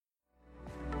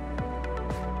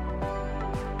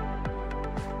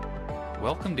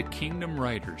Welcome to Kingdom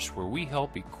Writers, where we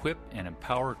help equip and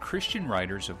empower Christian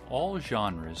writers of all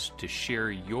genres to share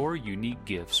your unique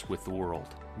gifts with the world.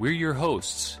 We're your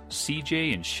hosts,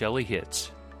 CJ and Shelly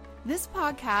Hitz. This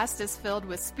podcast is filled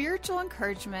with spiritual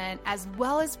encouragement as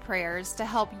well as prayers to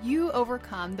help you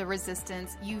overcome the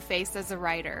resistance you face as a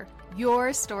writer.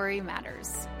 Your story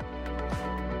matters.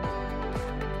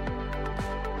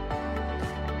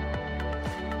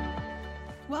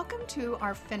 Welcome to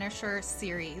our Finisher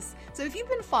series. So if you've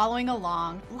been following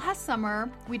along, last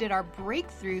summer we did our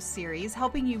Breakthrough series,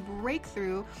 helping you break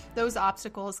through those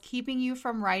obstacles, keeping you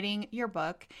from writing your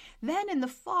book. Then in the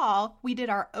fall, we did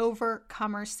our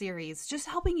Overcomer series, just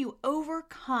helping you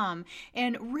overcome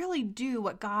and really do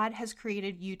what God has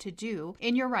created you to do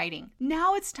in your writing.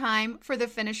 Now it's time for the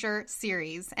Finisher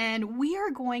series, and we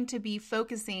are going to be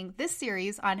focusing this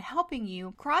series on helping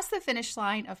you cross the finish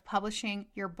line of publishing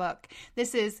your book.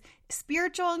 This is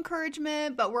spiritual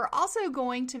encouragement, but we're also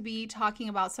going to be talking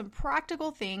about some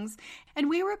practical things, and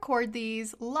we record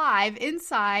these live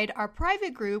inside our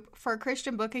private group for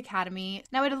Christian Book Academy.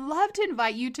 Now, I'd love to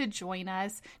invite you to join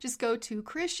us. Just go to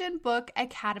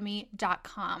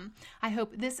christianbookacademy.com. I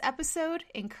hope this episode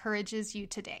encourages you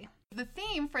today. The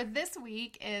theme for this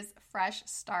week is Fresh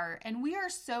Start, and we are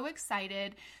so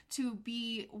excited to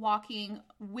be walking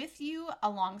with you,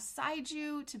 alongside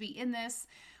you, to be in this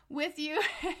with you,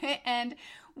 and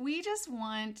we just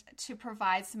want to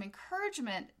provide some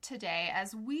encouragement today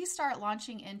as we start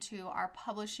launching into our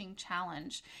publishing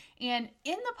challenge. And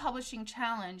in the publishing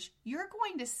challenge, you're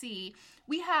going to see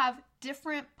we have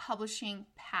different publishing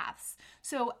paths.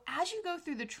 So as you go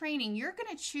through the training, you're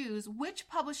going to choose which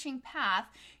publishing path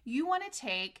you want to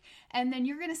take, and then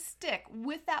you're going to stick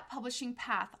with that publishing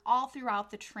path all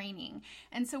throughout the training.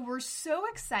 And so we're so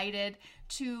excited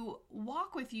to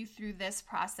walk with you through this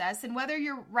process. And whether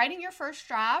you're writing your first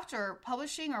draft or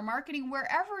publishing or marketing,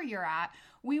 wherever you're at,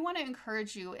 we want to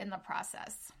encourage you in the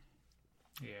process.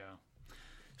 Yeah.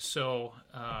 So,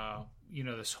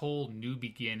 this whole new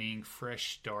beginning,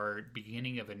 fresh start,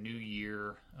 beginning of a new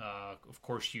year. Of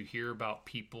course, you hear about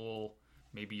people,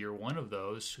 maybe you're one of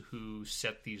those, who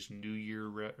set these New Year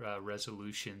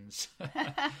resolutions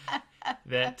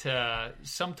that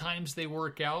sometimes they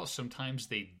work out, sometimes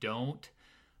they don't.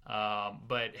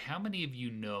 But how many of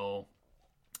you know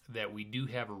that we do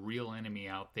have a real enemy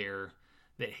out there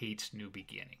that hates new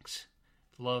beginnings?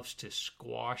 Loves to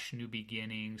squash new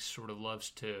beginnings, sort of loves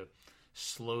to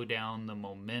slow down the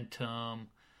momentum,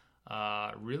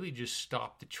 really just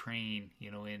stop the train,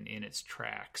 in its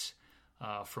tracks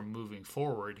from moving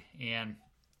forward. And,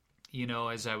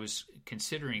 as I was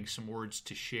considering some words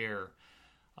to share,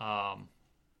 for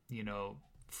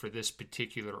this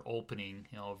particular opening,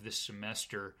 of this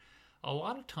semester, a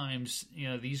lot of times,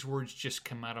 these words just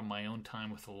come out of my own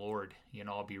time with the Lord.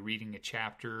 I'll be reading a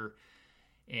chapter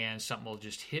and something will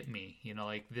just hit me,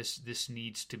 like this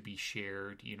needs to be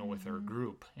shared, with our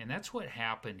group. And that's what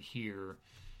happened here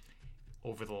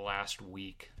over the last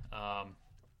week.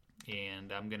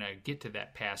 And I'm going to get to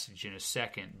that passage in a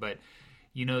second. But,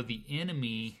 the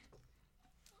enemy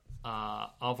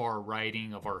of our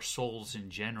writing, of our souls in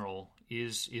general,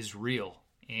 is real.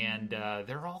 And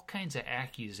there are all kinds of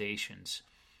accusations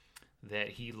that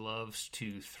he loves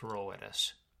to throw at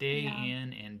us day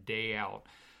in and day out.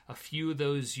 A few of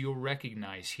those you'll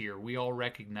recognize here. We all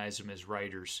recognize them as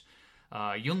writers.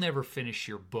 You'll never finish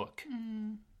your book.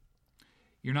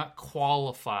 You're not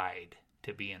qualified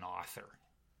to be an author.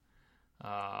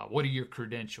 What are your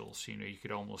credentials? You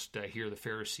could almost hear the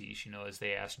Pharisees, as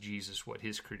they asked Jesus what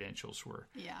his credentials were.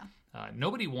 Yeah.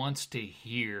 Nobody wants to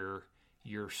hear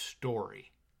your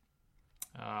story.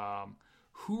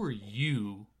 Who are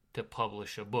you to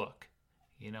publish a book?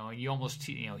 And you almost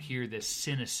hear this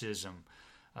cynicism,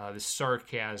 this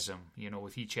sarcasm,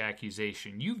 with each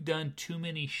accusation. You've done too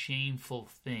many shameful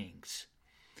things.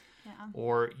 Yeah.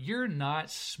 Or you're not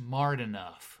smart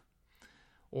enough.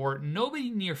 Or nobody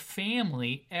in your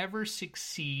family ever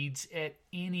succeeds at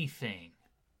anything.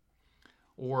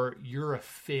 Or you're a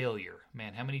failure.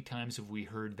 Man, how many times have we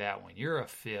heard that one? You're a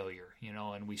failure,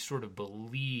 and we sort of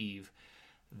believe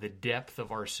the depth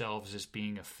of ourselves as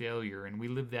being a failure, and we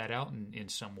live that out in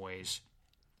some ways.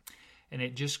 And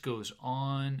it just goes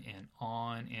on and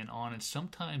on and on, and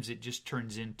sometimes it just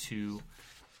turns into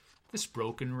this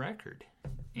broken record.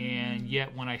 And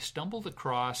yet when I stumbled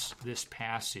across this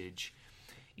passage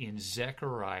in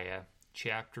Zechariah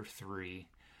chapter 3,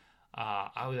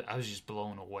 I was just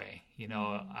blown away.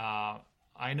 I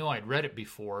know I'd read it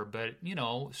before, but,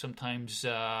 sometimes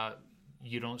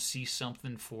you don't see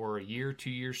something for a year, 2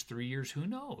 years, 3 years, who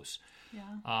knows?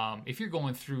 Yeah. If you're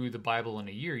going through the Bible in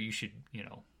a year, you should,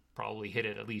 probably hit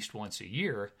it at least once a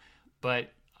year,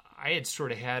 but I had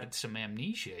sort of had some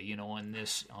amnesia, on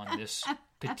this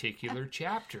particular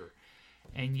chapter.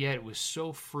 And yet it was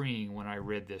so freeing when I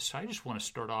read this. So I just want to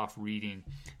start off reading,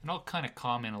 and I'll kind of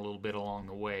comment a little bit along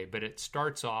the way. But it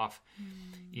starts off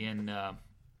in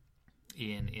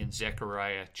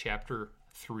Zechariah chapter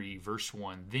 3, verse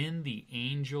 1. Then the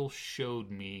angel showed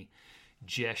me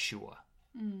Jeshua,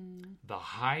 the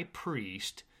high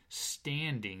priest,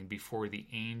 standing before the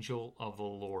angel of the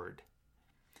Lord.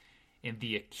 And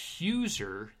the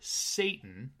accuser,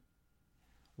 Satan,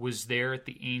 was there at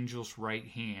the angel's right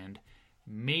hand,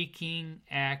 making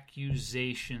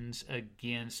accusations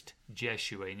against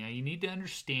Jeshua. Now, you need to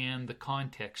understand the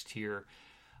context here.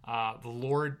 The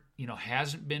Lord,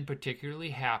 hasn't been particularly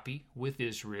happy with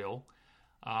Israel.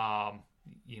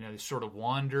 They sort of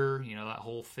wander, that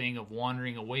whole thing of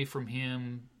wandering away from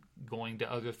him, going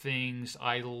to other things,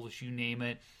 idols, you name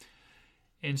it.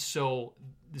 And so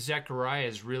Zechariah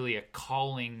is really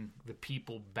calling the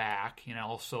people back,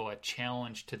 also a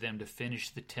challenge to them to finish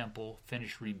the temple,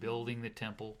 finish rebuilding the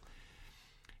temple.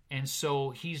 And so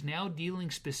he's now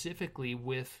dealing specifically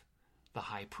with the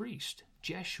high priest.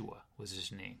 Jeshua was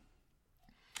his name.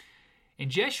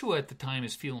 And Jeshua at the time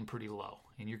is feeling pretty low,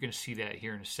 and you're going to see that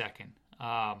here in a second.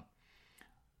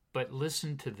 But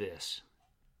listen to this.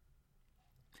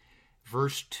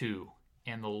 Verse 2.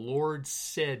 And the Lord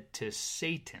said to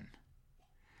Satan,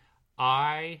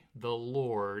 I, the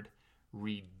Lord,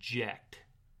 reject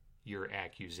your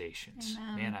accusations.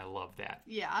 Amen. Man, I love that.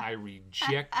 Yeah. I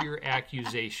reject your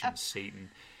accusations,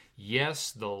 Satan.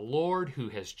 Yes, the Lord who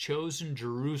has chosen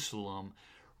Jerusalem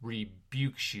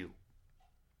rebukes you.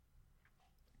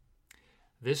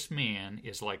 This man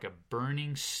is like a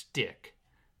burning stick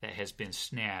that has been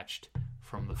snatched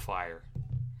from the fire.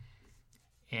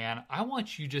 And I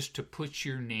want you just to put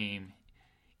your name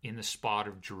in the spot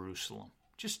of Jerusalem.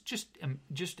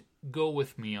 Just go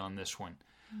with me on this one.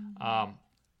 Mm-hmm.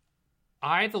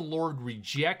 I, the Lord,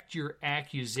 reject your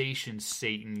accusations,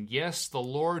 Satan. Yes, the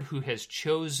Lord who has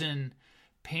chosen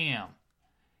Pam.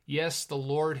 Yes, the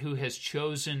Lord who has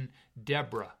chosen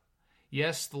Deborah.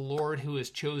 Yes, the Lord who has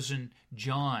chosen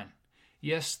John.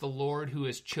 Yes, the Lord who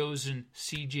has chosen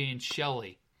CJ and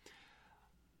Shelley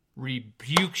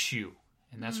rebukes you.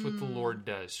 And that's what the Lord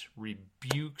does,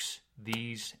 rebukes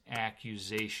these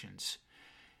accusations.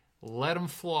 Let them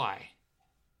fly.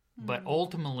 But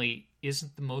ultimately,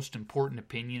 isn't the most important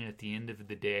opinion at the end of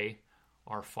the day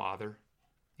our Father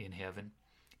in heaven?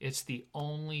 It's the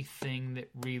only thing that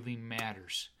really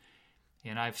matters.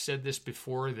 And I've said this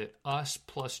before, that us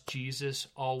plus Jesus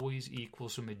always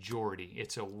equals a majority.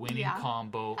 It's a winning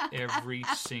combo every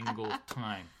single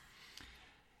time.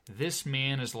 This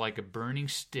man is like a burning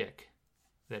stick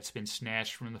that's been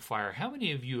snatched from the fire. How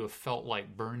many of you have felt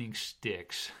like burning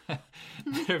sticks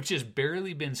that have just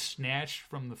barely been snatched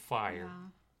from the fire?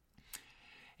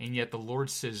 Yeah. And yet the Lord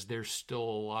says there's still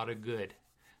a lot of good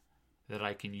that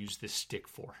I can use this stick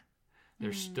for.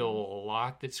 There's still a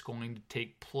lot that's going to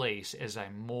take place as I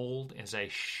mold, as I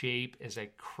shape, as I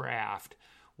craft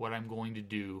what I'm going to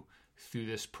do through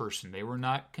this person. They were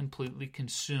not completely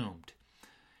consumed.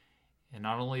 And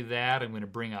not only that, I'm going to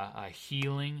bring a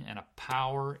healing and a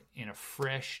power in a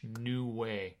fresh, new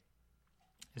way.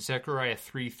 Zechariah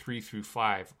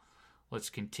 3:3-5. Let's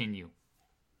continue.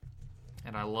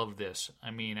 And I love this. I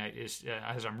mean,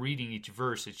 as I'm reading each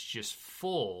verse, it's just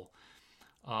full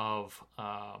of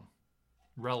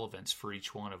relevance for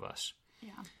each one of us.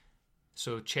 Yeah.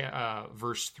 So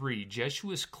verse 3,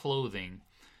 Jeshua's clothing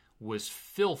was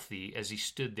filthy as he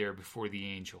stood there before the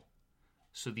angel.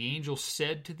 So the angel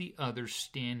said to the others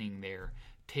standing there,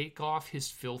 take off his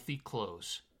filthy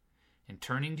clothes. And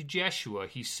turning to Jeshua,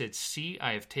 he said, see,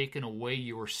 I have taken away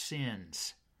your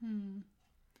sins.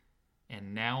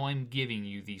 And now I'm giving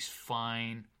you these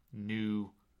fine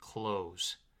new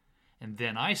clothes. And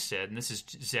then I said, and this is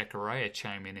Zechariah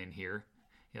chiming in here,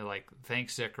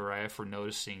 thanks, Zechariah, for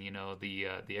noticing,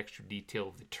 the extra detail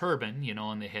of the turban,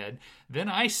 on the head. Then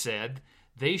I said,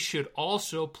 they should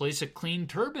also place a clean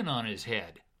turban on his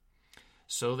head.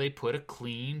 So they put a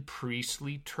clean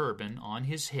priestly turban on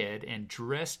his head and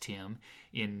dressed him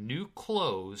in new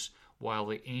clothes while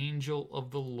the angel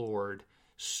of the Lord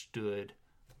stood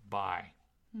by.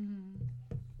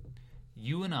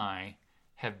 You and I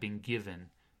have been given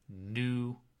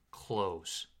new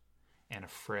clothes and a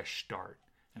fresh start.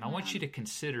 And I want you to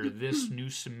consider this new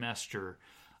semester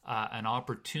an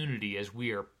opportunity as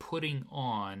we are putting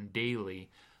on daily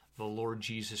the Lord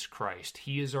Jesus Christ.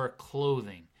 He is our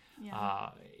clothing. Yeah.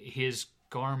 His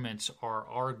garments are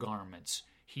our garments.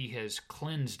 He has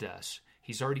cleansed us.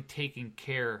 He's already taken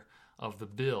care of the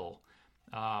bill.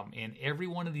 And every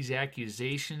one of these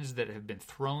accusations that have been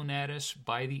thrown at us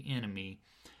by the enemy,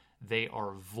 they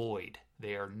are void.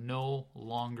 They are no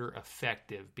longer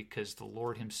effective because the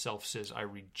Lord himself says, I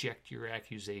reject your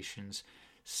accusations,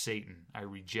 Satan. I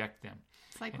reject them.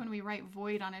 It's like when we write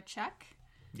void on a check.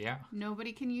 Yeah.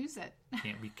 Nobody can use it.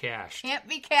 Can't be cashed. Can't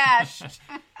be cashed.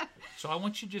 So I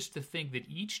want you just to think that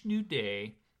each new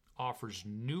day offers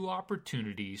new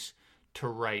opportunities to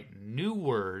write new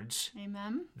words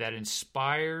Amen. that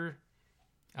inspire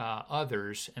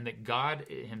others, and that God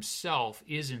himself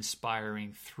is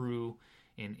inspiring through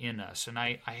and in us. And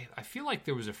I feel like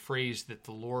there was a phrase that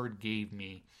the Lord gave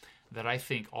me that I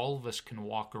think all of us can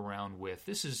walk around with.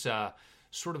 This is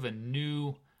sort of a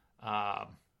new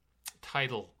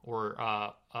title or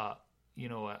a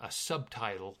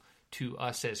subtitle to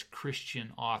us as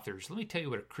Christian authors. Let me tell you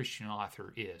what a Christian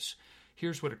author is.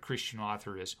 Here's what a Christian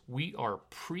author is. We are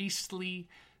priestly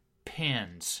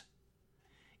pens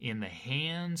in the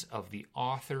hands of the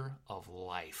author of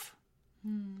life.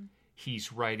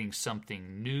 He's writing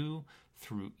something new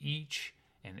through each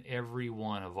and every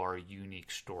one of our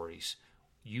unique stories.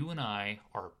 You and I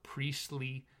are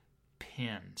priestly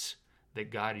pens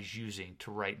that God is using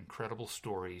to write incredible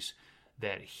stories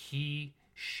that he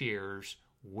shares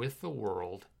with the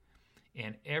world.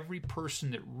 And every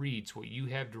person that reads what you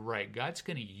have to write, God's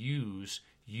going to use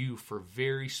you for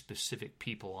very specific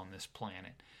people on this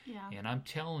planet. Yeah. And I'm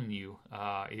telling you,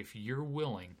 if you're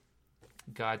willing,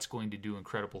 God's going to do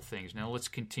incredible things. Now let's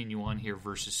continue on here,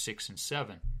 verses 6 and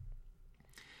 7.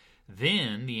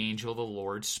 Then the angel of the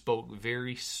Lord spoke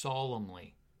very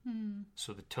solemnly.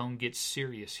 So the tone gets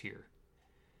serious here.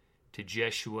 To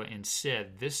Jeshua and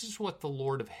said, this is what the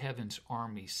Lord of heaven's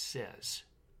army says.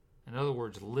 In other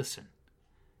words, listen.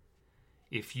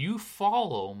 If you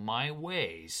follow my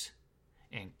ways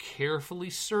and carefully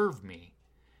serve me,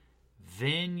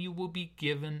 then you will be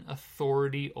given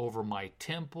authority over my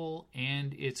temple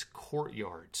and its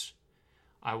courtyards.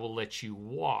 I will let you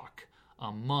walk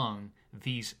among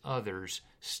these others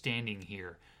standing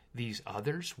here. These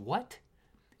others? What?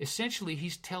 Essentially,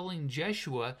 he's telling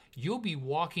Jeshua, you'll be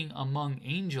walking among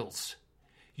angels.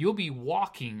 You'll be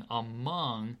walking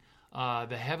among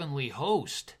the heavenly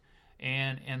host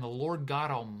and the Lord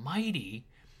God Almighty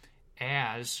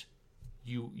as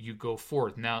you go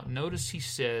forth. Now, notice he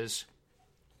says,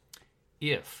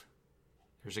 if.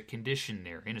 There's a condition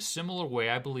there. In a similar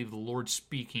way, I believe the Lord's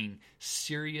speaking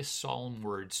serious, solemn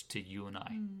words to you and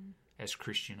I as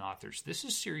Christian authors. This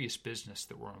is serious business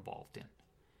that we're involved in.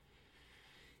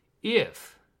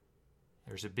 If,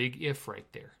 there's a big if right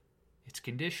there. It's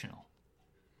conditional.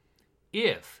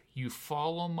 If you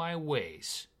follow my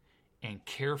ways and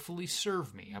carefully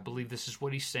serve me, I believe this is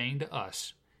what he's saying to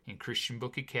us in Christian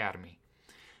Book Academy,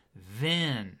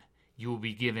 then you will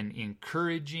be given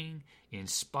encouraging,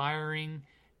 inspiring,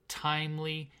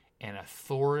 timely, and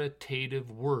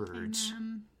authoritative words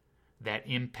that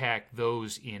impact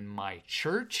those in my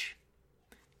church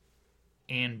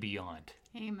and beyond.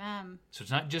 Amen. So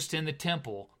it's not just in the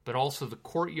temple, but also the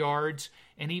courtyards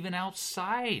and even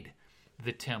outside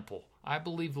the temple. I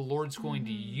believe the Lord's going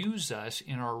to use us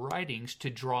in our writings to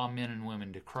draw men and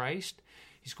women to Christ.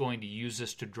 He's going to use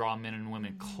us to draw men and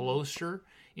women closer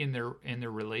in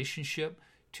their relationship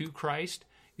to Christ.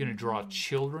 He's going to draw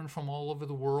children from all over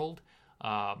the world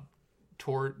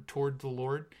toward the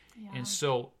Lord. Yeah. And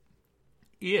so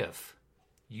if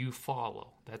you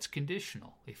follow, that's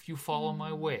conditional. If you follow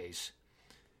my ways.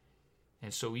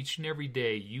 And so each and every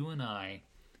day, you and I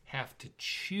have to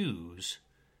choose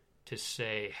to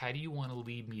say, how do you want to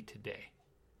lead me today?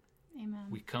 Amen.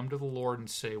 We come to the Lord and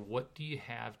say, what do you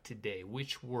have today?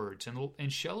 Which words?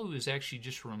 And Shelley was actually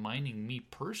just reminding me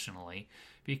personally,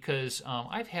 because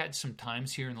I've had some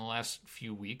times here in the last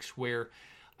few weeks where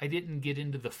I didn't get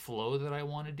into the flow that I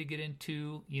wanted to get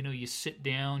into. You know, you sit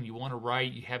down, you want to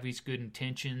write, you have these good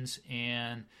intentions,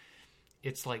 and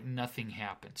it's like nothing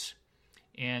happens.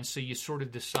 And so you sort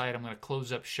of decide, I'm going to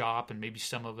close up shop, and maybe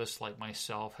some of us, like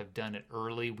myself, have done it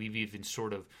early. We've even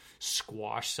sort of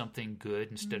squashed something good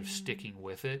instead of sticking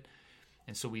with it.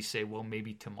 And so we say, well,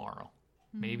 maybe tomorrow.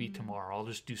 Maybe tomorrow. I'll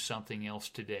just do something else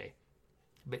today.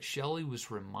 But Shelley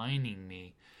was reminding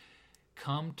me,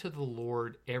 come to the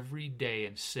Lord every day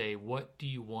and say, what do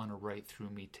you want to write through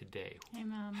me today?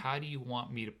 Amen. How do you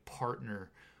want me to partner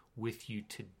with you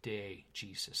today,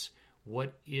 Jesus?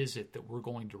 What is it that we're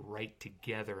going to write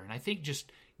together? And I think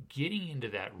just getting into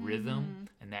that rhythm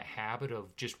and that habit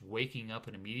of just waking up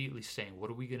and immediately saying,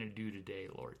 what are we going to do today,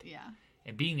 Lord? Yeah.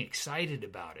 And being excited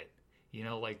about it. You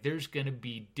know, like there's going to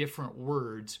be different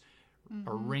words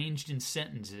arranged in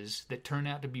sentences that turn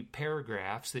out to be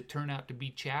paragraphs, that turn out to be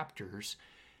chapters,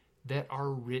 that are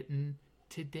written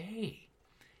today.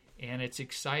 And it's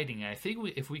exciting. I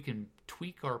think if we can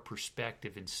tweak our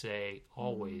perspective and say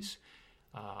always,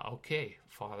 okay,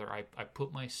 Father, I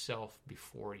put myself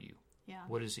before you. Yeah.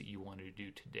 What is it you want to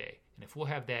do today? And if we'll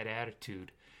have that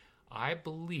attitude, I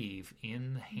believe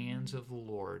in the hands of the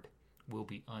Lord will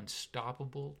be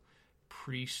unstoppable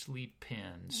priestly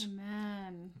pens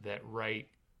Amen. that write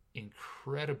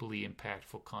incredibly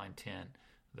impactful content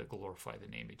that glorify the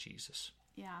name of Jesus.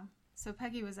 Yeah. So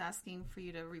Peggy was asking for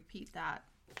you to repeat that.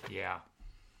 Yeah.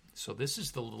 So this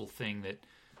is the little thing the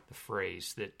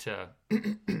phrase that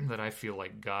that I feel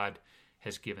like God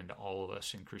has given to all of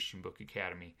us in Christian Book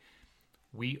Academy.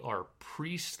 We are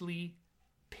priestly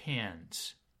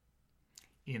pens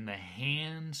in the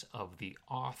hands of the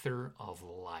author of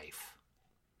life.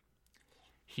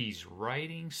 He's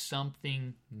writing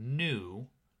something new,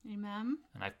 Amen.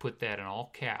 and I've put that in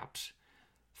all caps,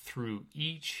 through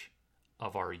each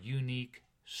of our unique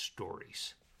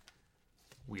stories.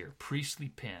 We are priestly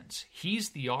pens. He's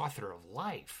the author of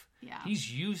life. Yeah.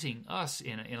 He's using us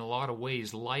in a lot of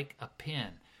ways like a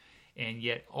pen. And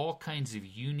yet all kinds of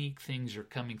unique things are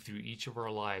coming through each of our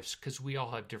lives because we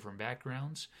all have different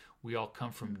backgrounds. We all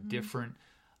come from different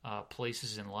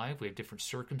places in life. We have different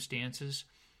circumstances.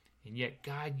 And yet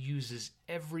God uses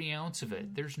every ounce of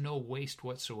it. There's no waste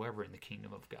whatsoever in the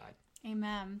kingdom of God.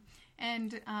 Amen.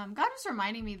 And God was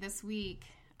reminding me this week,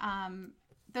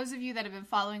 those of you that have been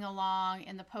following along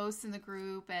in the posts in the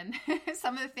group and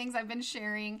some of the things I've been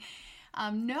sharing,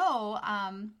 know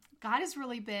God has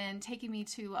really been taking me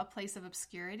to a place of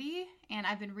obscurity. And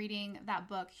I've been reading that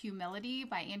book, Humility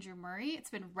by Andrew Murray. It's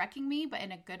been wrecking me, but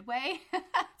in a good way.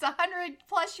 It's 100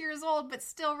 plus years old, but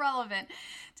still relevant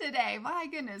today. My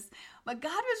goodness. But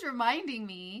God was reminding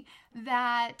me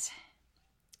that,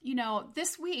 you know,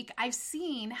 this week I've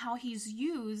seen how he's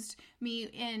used me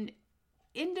in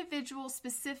individual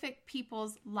specific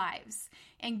people's lives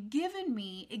and given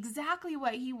me exactly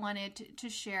what he wanted to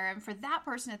share, and for that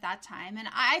person at that time. And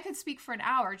I could speak for an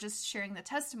hour just sharing the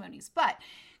testimonies, but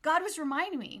God was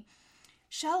reminding me,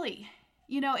 Shelley,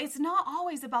 you know, it's not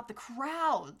always about the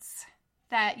crowds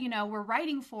that, you know, we're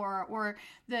writing for, or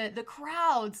the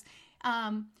crowds.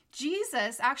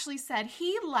 Jesus actually said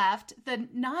he left the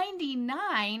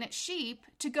 99 sheep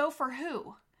to go for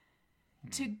who?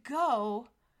 To go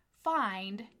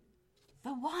find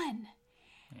the one.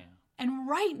 Yeah. And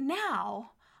right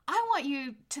now, I want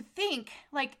you to think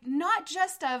like not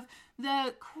just of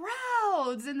the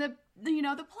crowds and the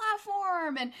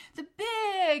platform and the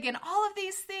big and all of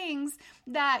these things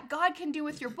that God can do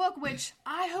with your book, which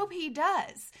I hope he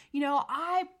does. You know,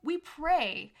 we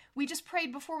pray. We just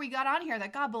prayed before we got on here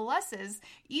that God blesses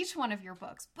each one of your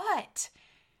books. But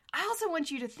I also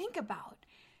want you to think about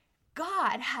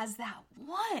God has that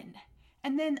one,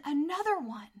 and then another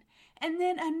one, and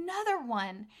then another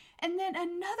one, and then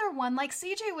another one, like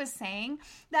CJ was saying,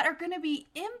 that are going to be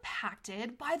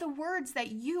impacted by the words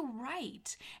that you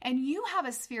write. And you have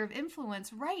a sphere of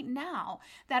influence right now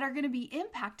that are going to be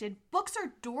impacted. Books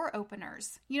are door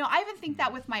openers. You know, I even think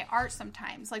that with my art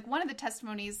sometimes. Like one of the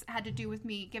testimonies had to do with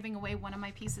me giving away one of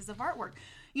my pieces of artwork.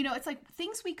 You know, it's like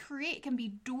things we create can be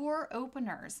door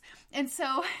openers. And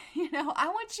so, you know, I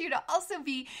want you to also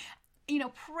be, you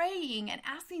know, praying and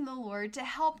asking the Lord to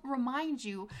help remind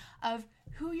you of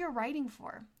who you're writing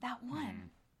for, that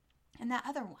one, and that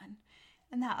other one,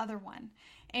 and that other one.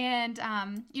 And,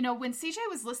 you know, when CJ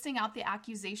was listing out the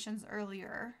accusations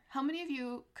earlier, how many of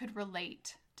you could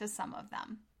relate to some of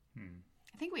them?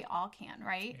 I think we all can,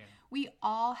 right? Yeah. We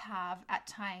all have at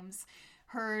times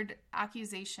heard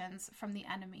accusations from the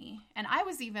enemy. And I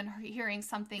was even hearing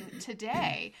something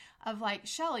today of like,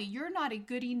 Shelley, you're not a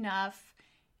good enough,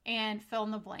 and fill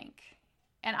in the blank.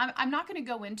 And I'm not going to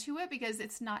go into it because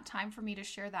it's not time for me to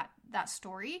share that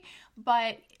story.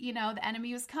 But, you know, the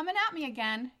enemy was coming at me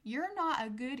again. You're not a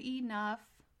good enough,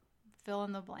 fill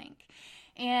in the blank.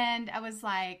 And I was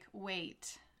like,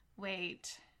 wait.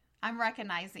 I'm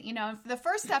recognizing, you know, the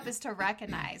first step is to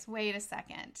recognize, wait a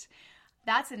second.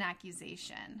 That's an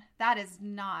accusation. That is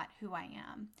not who I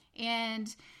am.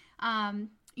 And,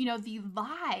 you know, the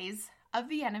lies of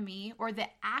the enemy or the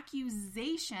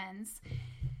accusations,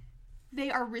 they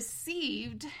are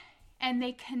received and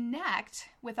they connect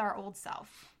with our old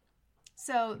self.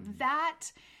 So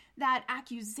that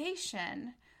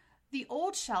accusation, the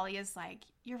old Shelley is like,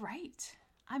 you're right.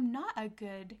 I'm not a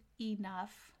good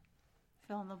enough,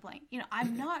 fill in the blank. You know,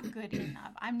 I'm not good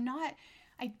enough.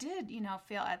 I did, you know,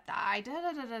 fail at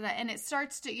that. And it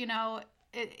starts to, you know,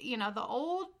 the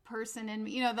old person in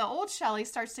me, you know, the old Shelley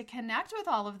starts to connect with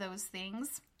all of those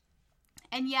things.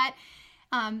 And yet,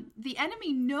 the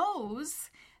enemy knows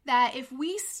that if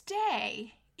we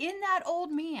stay in that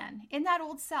old man, in that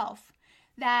old self,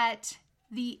 that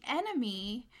the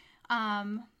enemy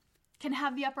can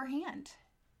have the upper hand,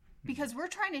 because we're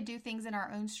trying to do things in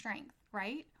our own strength,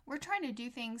 right? We're trying to do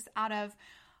things out of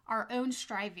our own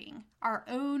striving, our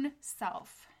own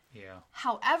self. Yeah.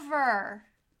 However,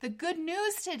 the good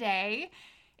news today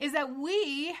is that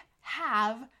we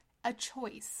have a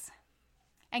choice.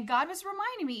 And God was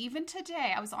reminding me even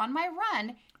today, I was on my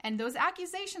run and those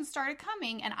accusations started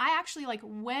coming, and I actually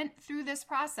went through this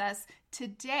process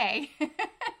today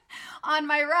on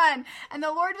my run. And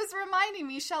the Lord was reminding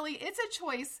me, Shelly, it's a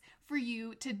choice for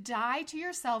you to die to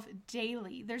yourself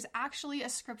daily. There's actually a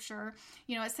scripture,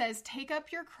 it says, take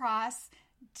up your cross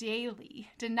daily.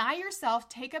 Deny yourself,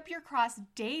 take up your cross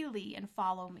daily and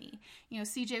follow me.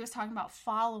 CJ was talking about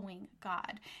following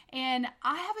God. And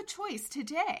I have a choice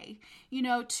today,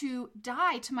 to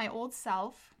die to my old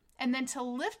self and then to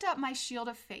lift up my shield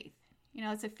of faith.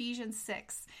 It's Ephesians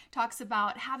 6, talks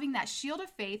about having that shield of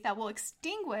faith that will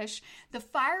extinguish the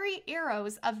fiery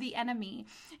arrows of the enemy.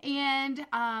 And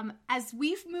as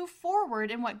we move forward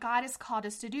in what God has called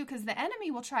us to do, because the enemy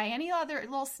will try any other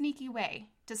little sneaky way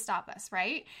to stop us,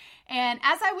 right? And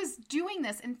as I was doing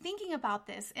this and thinking about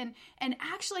this and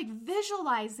actually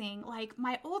visualizing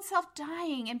my old self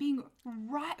dying and being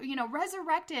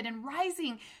resurrected and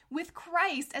rising with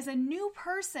Christ as a new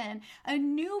person,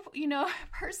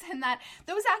 person, that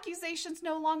those accusations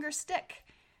no longer stick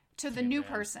to the new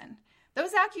person.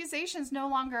 Those accusations no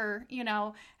longer,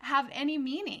 have any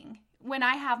meaning when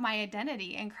I have my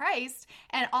identity in Christ.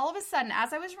 And all of a sudden,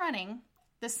 as I was running,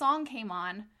 the song came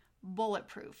on,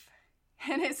 Bulletproof.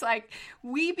 And it's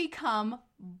we become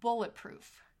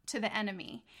bulletproof to the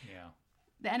enemy. Yeah.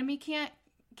 The enemy can't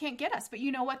get us. But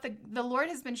you know what? The Lord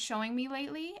has been showing me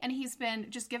lately, and he's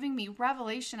been just giving me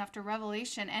revelation after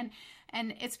revelation. And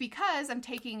it's because I'm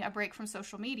taking a break from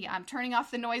social media. I'm turning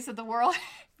off the noise of the world,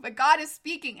 but God is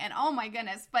speaking, and oh my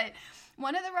goodness. But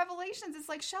one of the revelations is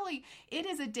Shelly, it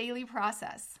is a daily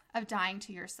process of dying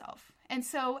to yourself. And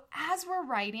so as we're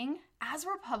writing, as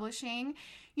we're publishing,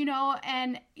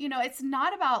 it's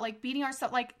not about beating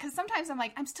ourselves, because sometimes I'm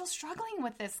I'm still struggling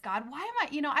with this, God. Why am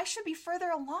I, I should be further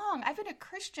along. I've been a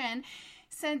Christian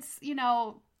since,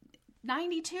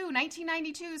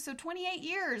 1992, so 28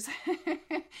 years.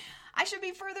 I should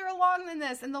be further along than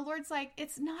this. And the Lord's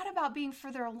it's not about being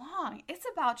further along. It's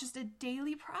about just a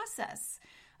daily process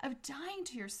of dying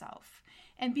to yourself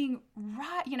and being,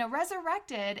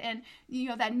 resurrected and,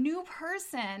 that new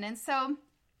person. And so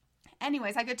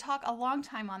anyways, I could talk a long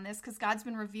time on this because God's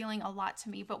been revealing a lot to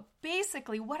me. But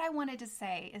basically what I wanted to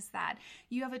say is that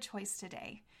you have a choice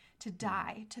today to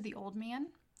die to the old man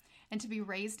and to be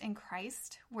raised in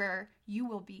Christ, where you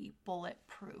will be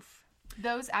bulletproof.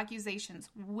 Those accusations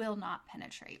will not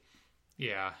penetrate.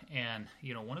 Yeah, and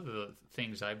one of the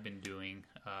things I've been doing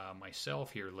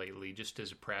myself here lately, just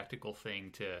as a practical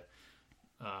thing to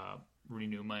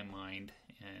renew my mind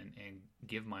and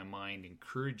give my mind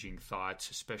encouraging thoughts,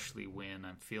 especially when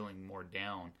I'm feeling more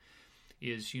down,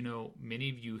 is, many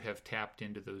of you have tapped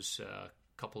into those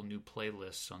couple new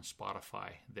playlists on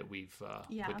Spotify that we've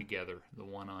put together. The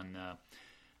one on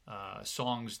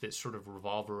songs that sort of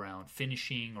revolve around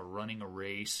finishing or running a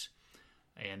race.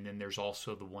 And then there's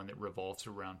also the one that revolves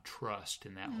around trust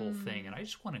and that whole thing. And I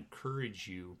just want to encourage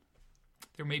you.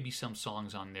 There may be some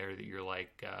songs on there that you're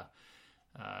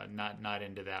not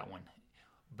into that one.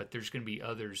 But there's going to be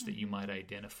others that you might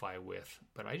identify with.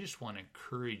 But I just want to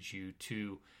encourage you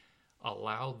to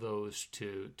allow those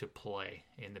to play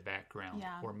in the background.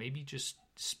 Yeah. Or maybe just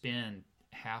spend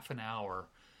half an hour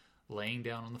laying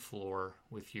down on the floor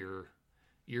with your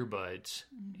earbuds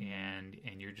and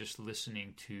you're just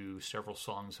listening to several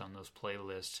songs on those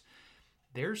playlists.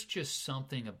 There's just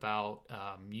something about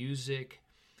music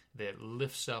that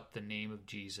lifts up the name of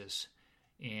Jesus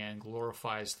and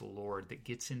glorifies the Lord, that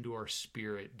gets into our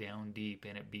spirit down deep,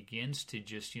 and it begins to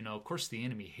just, of course the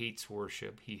enemy hates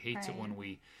worship. He hates it when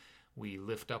we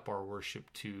lift up our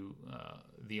worship to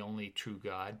the only true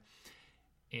God.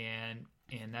 And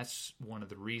that's one of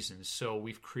the reasons. So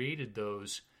we've created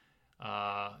those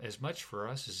as much for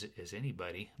us as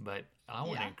anybody, but I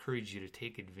want to encourage you to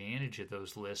take advantage of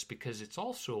those lists, because it's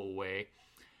also a way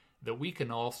that we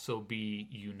can also be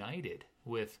united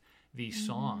with these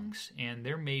songs. And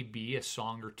there may be a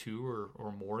song or two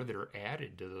or more that are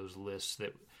added to those lists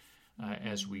that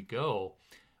as we go.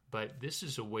 But this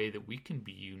is a way that we can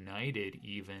be united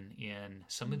even in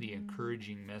some of the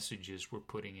encouraging messages we're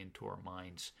putting into our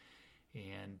minds.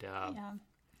 And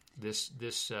this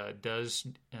does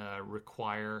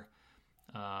require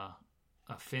a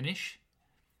finish,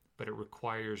 but it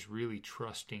requires really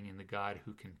trusting in the God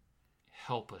who can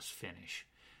help us finish,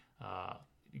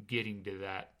 getting to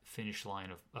that finish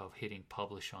line of hitting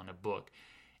publish on a book.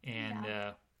 And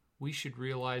we should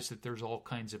realize that there's all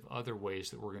kinds of other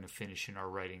ways that we're going to finish in our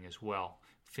writing as well.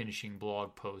 Finishing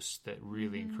blog posts that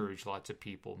really encourage lots of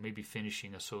people, maybe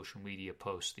finishing a social media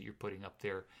post that you're putting up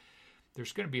there.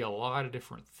 There's going to be a lot of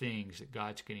different things that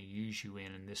God's going to use you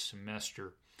in this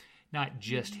semester, not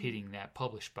just hitting that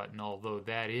publish button, although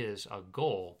that is a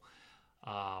goal.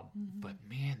 But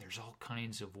man, there's all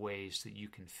kinds of ways that you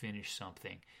can finish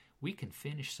something. We can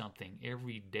finish something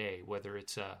every day, whether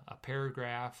it's a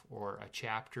paragraph or a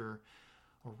chapter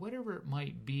or whatever it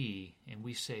might be, and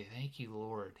we say, thank you,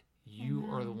 Lord. You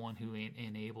are the one who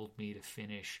enabled me to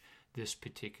finish this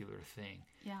particular thing.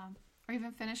 Yeah. Or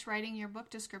even finish writing your book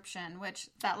description, which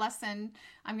that lesson,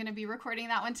 I'm going to be recording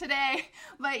that one today.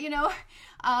 But,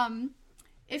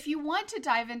 if you want to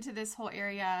dive into this whole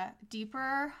area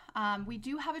deeper, we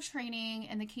do have a training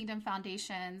in the Kingdom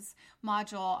Foundations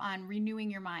module on renewing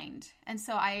your mind. And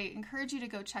so I encourage you to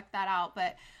go check that out.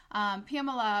 But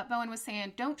Pamela Bowen was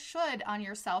saying, don't should on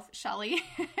yourself, Shelley.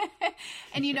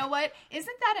 And you know what?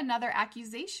 Isn't that another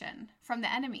accusation from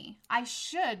the enemy? I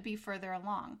should be further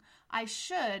along. I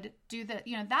should do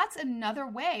that's another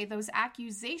way those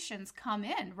accusations come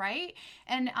in, right?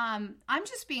 And I'm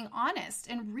just being honest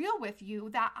and real with you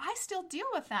that I still deal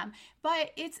with them,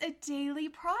 but it's a daily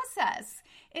process.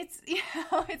 It's,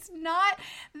 it's not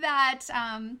that,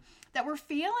 that we're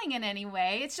failing in any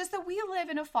way. It's just that we live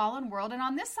in a fallen world, and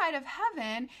on this side of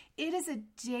heaven, it is a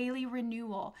daily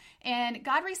renewal. And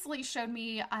God recently showed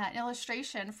me an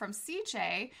illustration from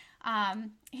CJ.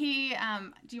 Do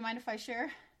you mind if I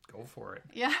share? Go for it.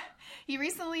 Yeah. He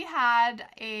recently had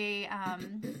a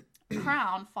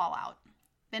crown fall out.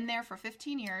 Been there for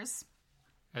 15 years.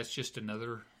 That's just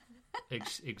another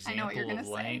example of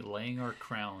laying our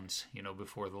crowns,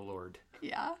 before the Lord.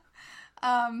 Yeah.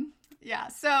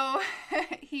 So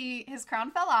his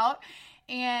crown fell out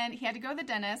and he had to go to the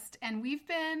dentist, and we've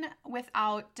been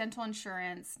without dental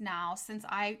insurance now since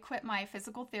I quit my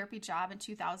physical therapy job in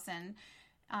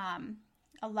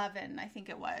 2011, I think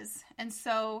it was. And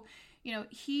so,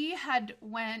 he had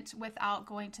went without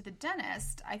going to the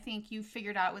dentist. I think you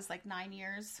figured out it was like 9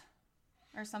 years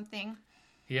or something.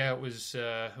 Yeah, it was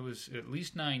at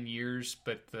least 9 years,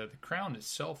 but the crown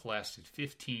itself lasted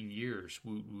 15 years.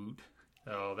 Woot woot.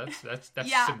 Oh, that's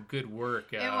yeah, some good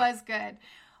work. It was good.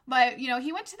 But,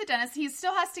 he went to the dentist. He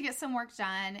still has to get some work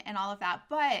done and all of that.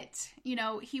 But,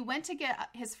 he went to get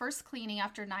his first cleaning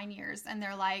after 9 years. And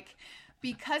they're like,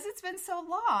 because it's been so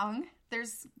long,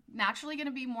 there's naturally going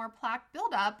to be more plaque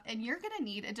buildup, and you're going to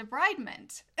need a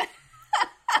debridement.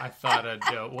 I thought,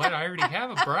 what? I already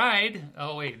have a bride.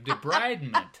 Oh, wait,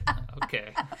 debridement.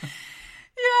 Okay.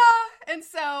 Yeah. And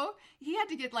so he had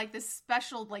to get like this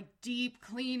special, like deep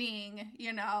cleaning,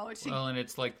 Well, and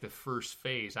it's like the first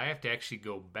phase. I have to actually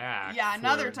go back. Yeah,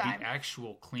 another time. The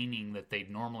actual cleaning that they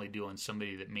normally do on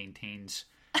somebody that maintains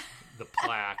the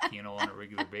plaque, on a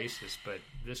regular basis. But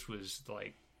this was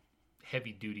like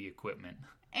heavy duty equipment.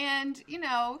 And, you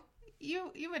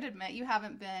would admit you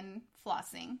haven't been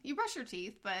flossing. You brush your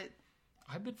teeth, but...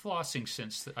 I've been flossing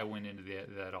since I went into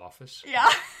that office.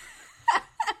 Yeah.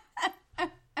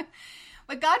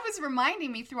 But God was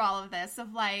reminding me through all of this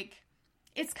of like,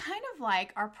 it's kind of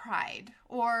like our pride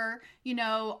or,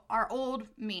 our old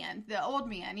man, the old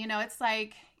man, it's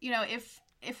like,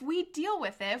 if we deal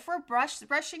with it, if we're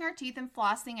brushing our teeth and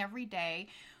flossing every day,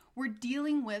 we're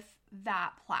dealing with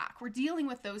that plaque. We're dealing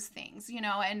with those things,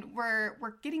 and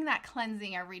we're getting that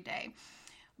cleansing every day.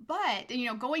 But,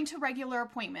 going to regular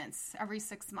appointments every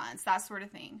 6 months, that sort of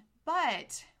thing.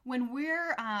 But when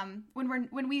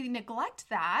when we neglect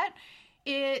that,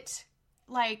 it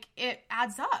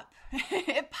adds up.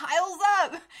 It piles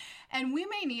up, and we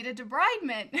may need a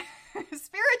debridement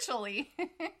spiritually.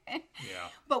 Yeah.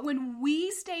 But when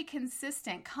we stay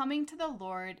consistent, coming to the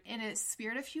Lord in a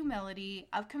spirit of humility,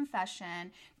 of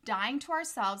confession, dying to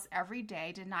ourselves every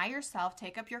day, deny yourself,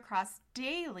 take up your cross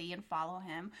daily and follow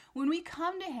him. When we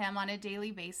come to him on a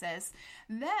daily basis,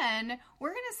 then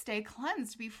we're going to stay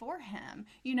cleansed before him,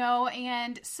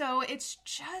 and so it's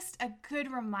just a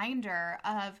good reminder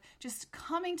of just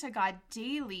coming to God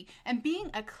daily and being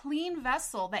a clean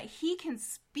vessel that he can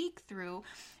speak through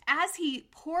as he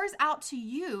pours out to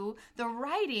you the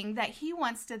writing that he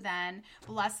wants to then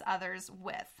bless others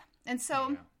with. And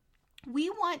so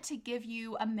we want to give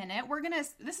you a minute.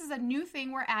 This is a new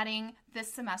thing we're adding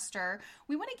this semester.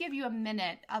 We want to give you a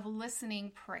minute of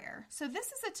listening prayer. So this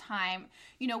is a time,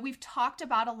 we've talked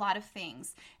about a lot of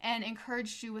things and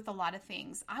encouraged you with a lot of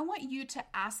things. I want you to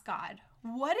ask God,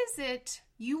 what is it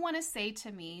you want to say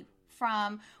to me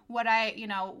from what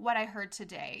I heard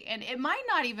today? And it might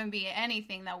not even be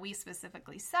anything that we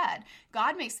specifically said.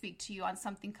 God may speak to you on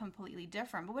something completely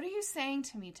different, but what are you saying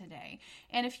to me today?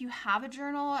 And if you have a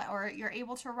journal or you're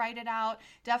able to write it out,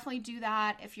 definitely do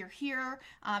that. If you're here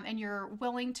and you're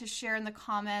willing to share in the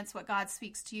comments what God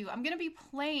speaks to you, I'm going to be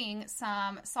playing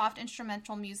some soft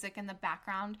instrumental music in the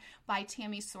background by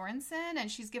Tammy Sorensen,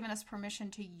 and she's given us permission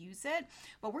to use it.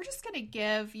 But we're just going to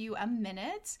give you a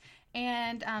minute.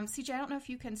 And CJ, I don't know if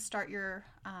you can start your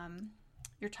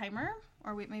timer,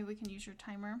 or maybe we can use your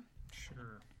timer.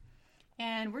 Sure.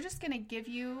 And we're just going to give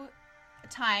you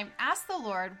time. Ask the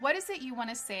Lord, what is it you want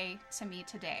to say to me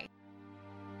today?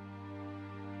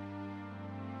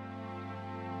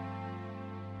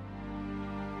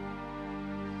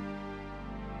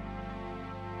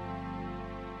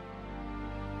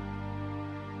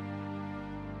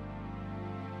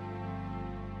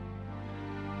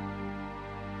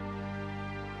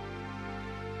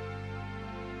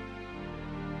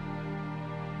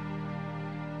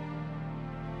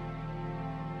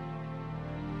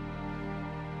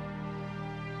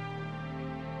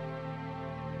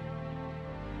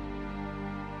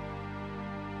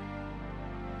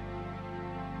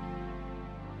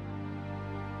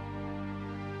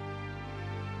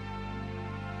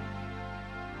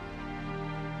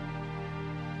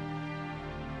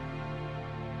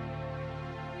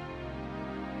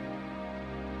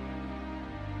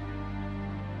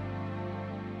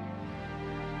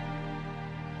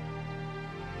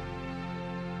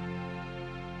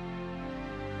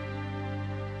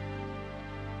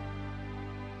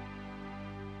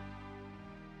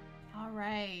 All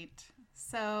right.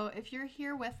 So if you're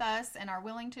here with us and are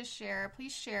willing to share,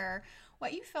 please share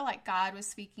what you feel like God was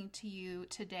speaking to you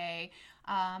today.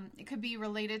 It could be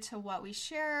related to what we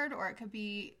shared, or it could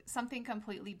be something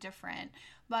completely different.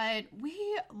 But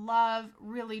we love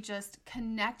really just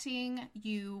connecting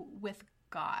you with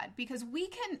God, because we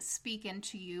can speak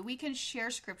into you, we can share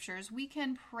scriptures, we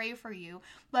can pray for you,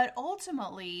 but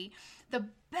ultimately the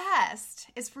best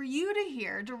is for you to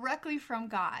hear directly from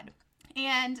God.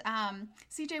 And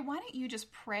CJ, why don't you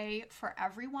just pray for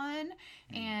everyone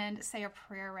and say a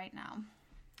prayer right now?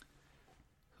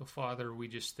 So, Father, we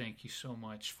just thank you so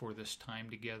much for this time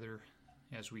together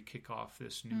as we kick off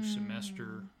this new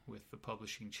semester with the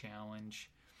Publishing Challenge,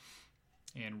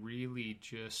 and really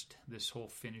just this whole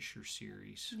Finisher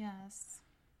series. Yes.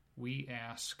 We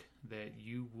ask that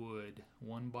you would,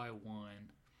 one by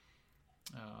one,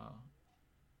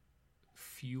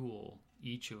 fuel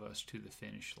each of us to the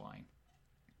finish line,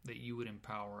 that you would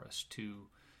empower us to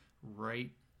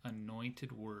write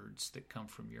anointed words that come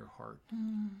from your heart.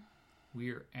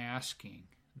 We are asking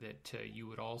that you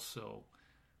would also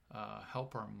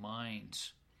help our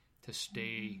minds to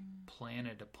stay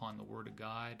planted upon the Word of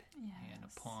God, and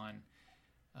upon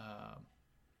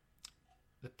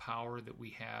the power that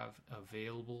we have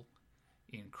available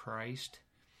in Christ.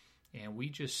 And we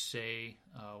just say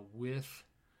with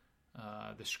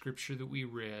the scripture that we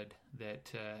read,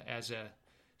 that as a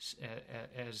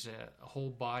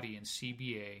whole body in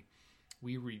CBA,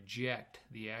 we reject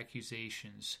the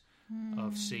accusations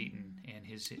of Satan and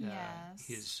his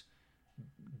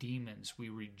demons. We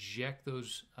reject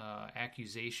those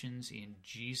accusations in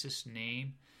Jesus'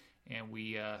 name, and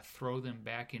we throw them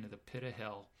back into the pit of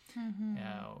hell.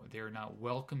 They're not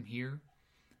welcome here.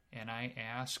 And I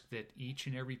ask that each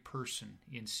and every person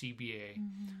in CBA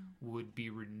would be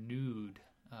renewed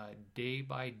day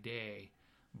by day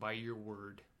by your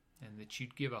word, and that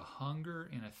you'd give a hunger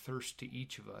and a thirst to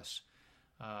each of us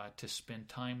to spend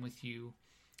time with you,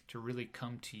 to really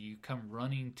come to you, come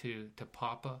running to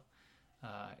Papa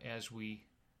as we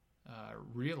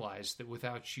realize that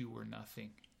without you we're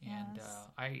nothing. And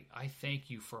I thank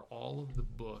you for all of the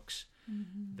books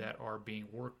that are being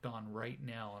worked on right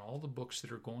now, and all the books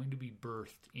that are going to be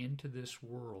birthed into this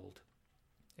world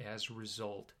as a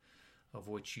result of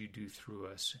what you do through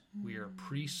us. We are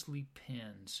priestly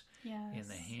pens in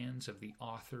the hands of the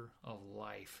author of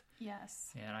life.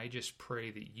 Yes. And I just pray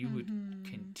that you would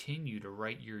continue to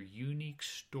write your unique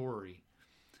story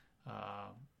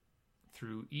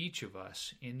through each of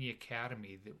us in the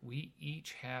Academy, that we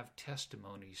each have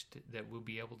testimonies that we'll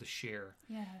be able to share,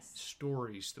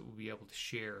 stories that we'll be able to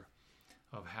share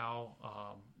of how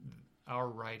our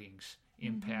writings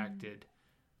impacted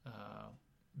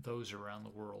those around the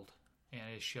world. And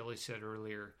as Shelley said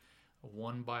earlier,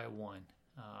 one by one.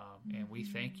 And we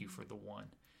thank you for the one.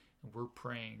 And we're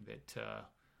praying that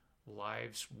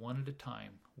lives one at a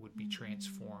time would be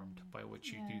transformed by what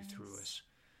you do through us.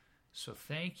 So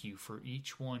thank you for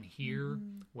each one here,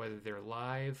 whether they're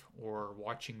live or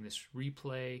watching this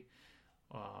replay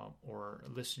or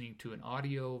listening to an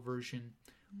audio version.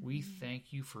 We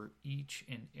thank you for each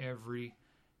and every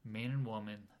man and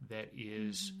woman that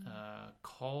is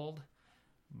called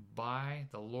by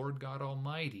the Lord God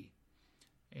Almighty,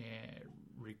 and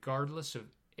regardless of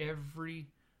every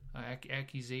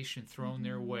accusation thrown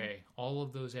their way. All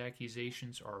of those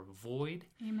accusations are void.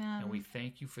 Amen. And we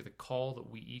thank you for the call that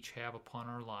we each have upon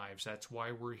our lives. That's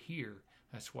why we're here.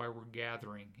 That's why we're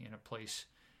gathering in a place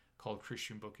called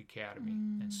Christian Book Academy.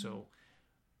 And so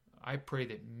I pray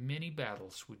that many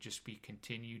battles would just be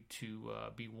continued to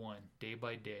be won day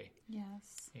by day.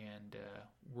 Yes. And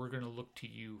we're going to look to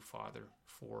you, Father,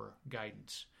 for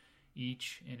guidance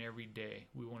each and every day.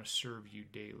 We want to serve you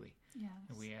daily. Yes.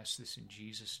 And we ask this in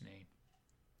Jesus' name.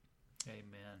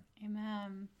 Amen.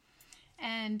 Amen.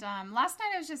 And last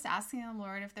night I was just asking the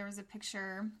Lord if there was a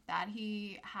picture that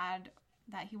he had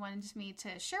that he wanted me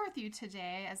to share with you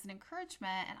today as an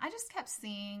encouragement. And I just kept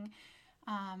seeing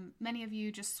many of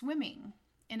you just swimming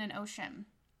in an ocean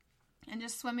and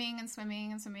just swimming and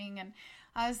swimming and swimming. And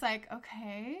I was like,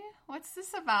 okay, what's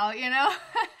this about, you know?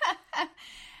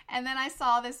 And then I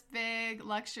saw this big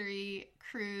luxury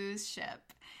cruise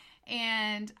ship.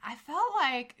 And I felt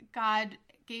like God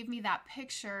gave me that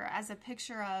picture as a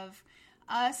picture of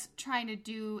us trying to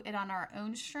do it on our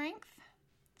own strength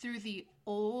through the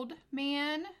old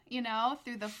man, you know,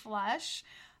 through the flesh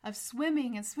of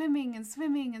swimming and swimming and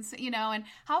swimming and, you know, and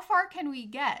how far can we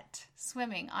get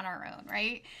swimming on our own,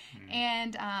 right?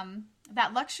 And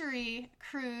that luxury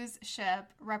cruise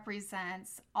ship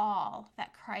represents all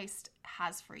that Christ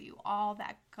has for you, all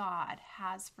that God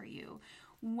has for you.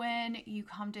 When you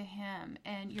come to him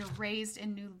and you're raised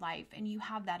in new life and you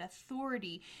have that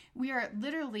authority, we are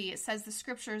literally, it says the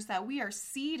scriptures that we are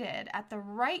seated at the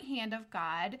right hand of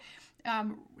God,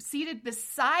 seated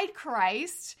beside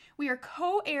Christ. We are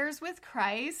co-heirs with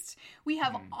Christ. We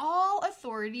have all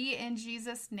authority in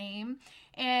Jesus' name,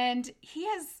 and he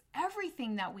has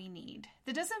everything that we need.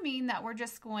 That doesn't mean that we're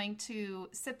just going to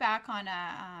sit back on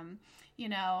a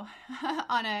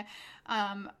on a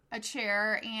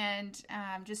chair and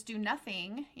just do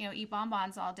nothing, you know, eat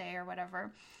bonbons all day or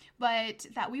whatever, but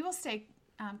that we will stay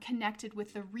connected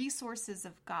with the resources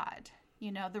of God.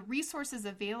 You know, the resources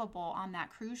available on that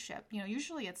cruise ship. You know,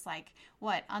 usually it's like,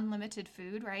 what, unlimited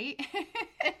food, right?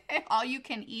 All you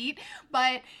can eat.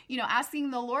 But, you know,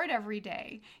 asking the Lord every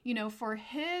day, you know, for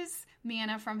his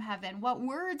manna from heaven. What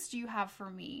words do you have for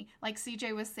me? Like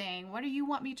CJ was saying, what do you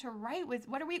want me to write with?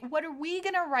 What are we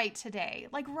going to write today?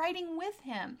 Like writing with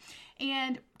him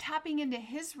and tapping into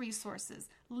his resources,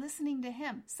 listening to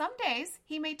him. Some days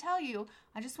he may tell you,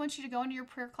 I just want you to go into your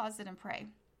prayer closet and pray.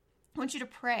 I want you to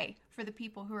pray for the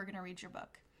people who are going to read your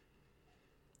book.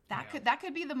 That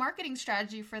could be the marketing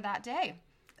strategy for that day.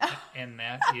 And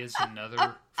that is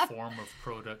another form of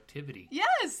productivity.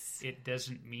 Yes. It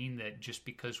doesn't mean that just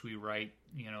because we write,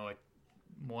 you know,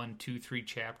 1, 2, 3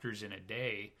 chapters in a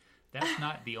day, that's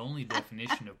not the only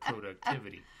definition of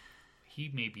productivity.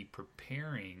 He may be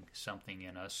preparing something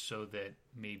in us so that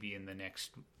maybe in the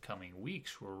next coming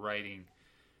weeks we're writing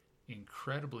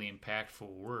incredibly impactful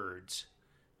words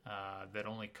that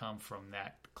only come from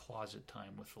that closet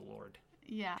time with the Lord.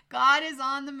 Yeah. God is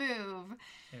on the move.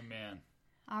 Amen.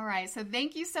 All right. So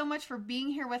thank you so much for being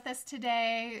here with us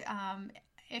today.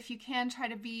 If you can, try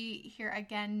to be here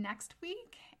again next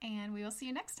week, and we will see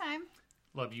you next time.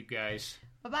 Love you guys.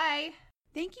 Bye-bye.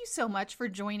 Thank you so much for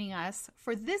joining us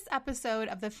for this episode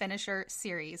of the Finisher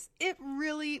series. It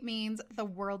really means the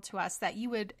world to us that you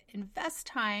would invest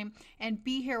time and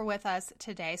be here with us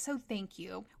today. So thank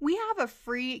you. We have a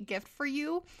free gift for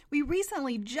you. We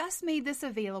recently just made this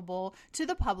available to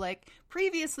the public.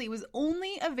 Previously, it was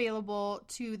only available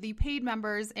to the paid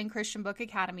members in Christian Book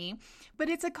Academy, but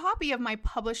it's a copy of my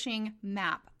publishing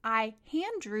map. I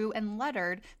hand drew and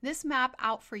lettered this map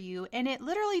out for you, and it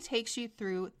literally takes you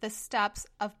through the steps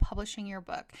of publishing your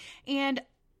book. And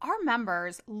our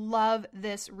members love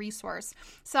this resource.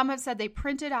 Some have said they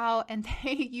print it out and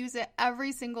they use it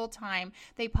every single time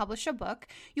they publish a book.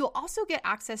 You'll also get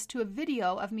access to a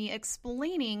video of me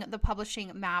explaining the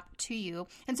publishing map to you.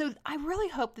 And so I really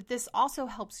hope that this also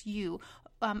helps you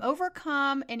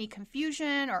overcome any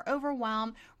confusion or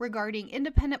overwhelm regarding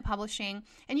independent publishing.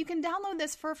 And you can download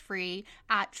this for free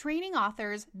at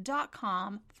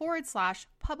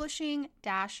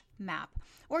trainingauthors.com/publishing-map.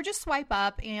 Or just swipe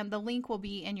up and the link will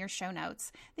be in your show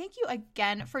notes. Thank you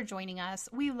again for joining us.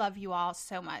 We love you all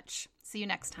so much. See you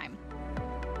next time.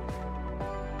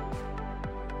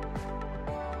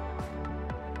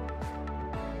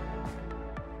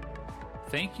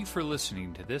 Thank you for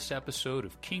listening to this episode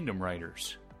of Kingdom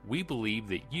Writers. We believe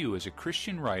that you, as a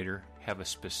Christian writer, have a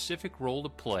specific role to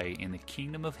play in the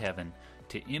kingdom of heaven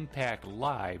to impact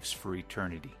lives for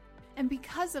eternity. And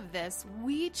because of this,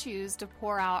 we choose to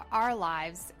pour out our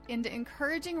lives into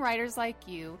encouraging writers like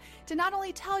you to not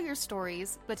only tell your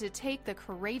stories, but to take the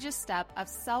courageous step of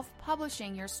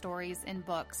self-publishing your stories in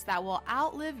books that will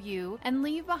outlive you and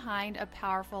leave behind a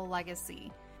powerful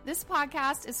legacy. This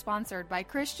podcast is sponsored by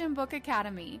Christian Book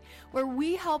Academy, where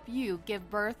we help you give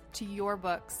birth to your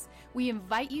books. We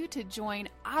invite you to join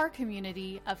our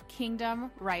community of Kingdom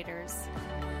Writers.